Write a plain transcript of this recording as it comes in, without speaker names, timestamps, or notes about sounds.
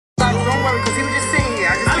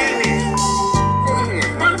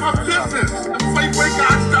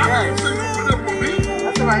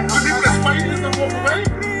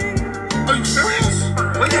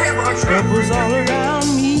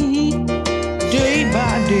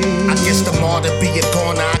It's the martyr, be it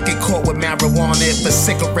goner. I get caught with marijuana. If a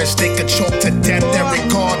cigarettes, they could choke to death, Eric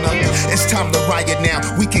Garner. It's time to riot now.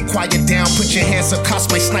 We can quiet down. Put your hands up, cops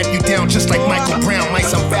might snipe you down just like Michael Brown. Might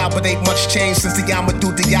some foul, but ain't much change since the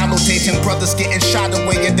Amadou Diallo days. And brothers getting shot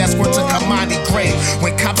away, and that's worth to Kamani Gray.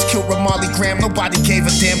 When cops killed Ramali Graham, nobody gave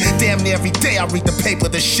a damn. Damn near every day I read the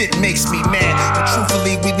paper, the shit makes me mad. But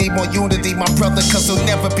truthfully, we need more unity, my brother, cause it'll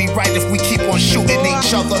never be right if we keep on shooting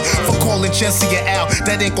each other. For calling Jesse and Al,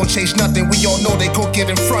 that ain't gon' change nothing. We all know they go get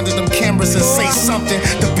in front of them cameras and say something.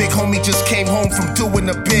 The big homie just came home from doing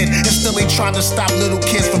a bid and still ain't trying to stop little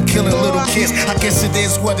kids from killing little kids. I guess it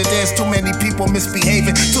is what it is. Too many people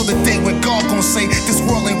misbehaving till the day when God gon' say this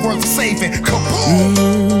world ain't worth saving.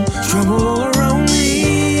 Kaboom! Trouble all around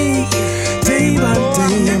me. Day by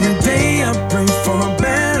day, every day I pray for a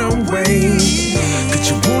better way.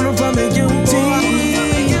 Cause you wanna find me guilty,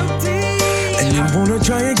 and you wanna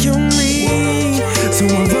try and kill me. So I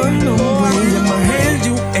run away. In my hand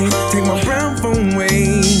you ain't take my brown phone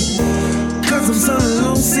away. Cause I'm so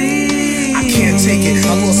Lucy. I can't take it. I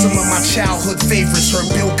lost some of my childhood favorites. Heard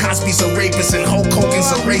Bill Cosby's a rapist and Hulk Hogan's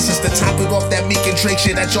a racist. To top it off, that Meek and Drake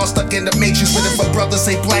shit, that y'all stuck in the matrix. But if a brother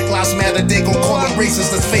say Black Lives Matter, they gon' call them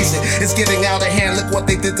racist. Let's face it, it's getting out of hand. Look what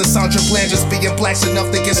they did to Sandra Bland. Just being black's enough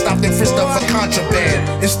to get stopped and frisked up for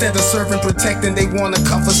contraband. Instead of serving, protecting, they wanna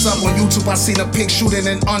cover us up. On YouTube, I seen a pig shooting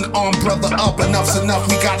an unarmed brother up. Enough's enough,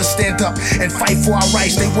 we gotta stand up and fight for our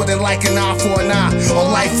rights. They wouldn't like an eye for an eye or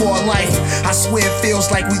life for a life. I swear it feels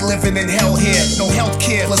like we living in hell here. No health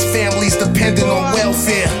care, plus families dependent on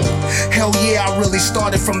welfare. Hell yeah, I really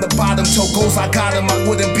started from the bottom. Told goals I got him, I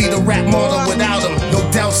wouldn't be the rap martyr without him. No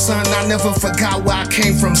doubt, son, I never forgot where I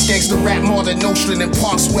came from. Skanks the rap martyr, Nostrand and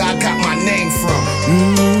Parks, where I got my name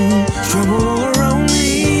from. Trouble all around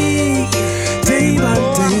me. Day by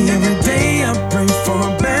day, every day I pray for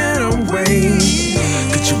a better way.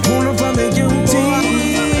 Cause you wanna find me guilty,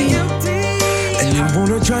 and you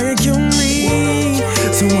wanna try and kill me.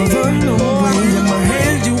 So I run away. In my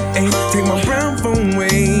hand you ain't take my brown phone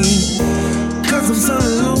away. Cause I'm so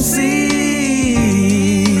Lucy.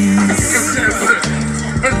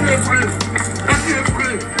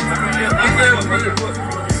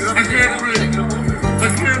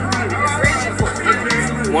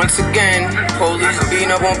 Once again, police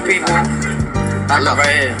beating up on people. Back up.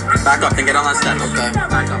 Right here. Back up and get on that step. Okay.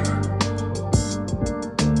 Back up.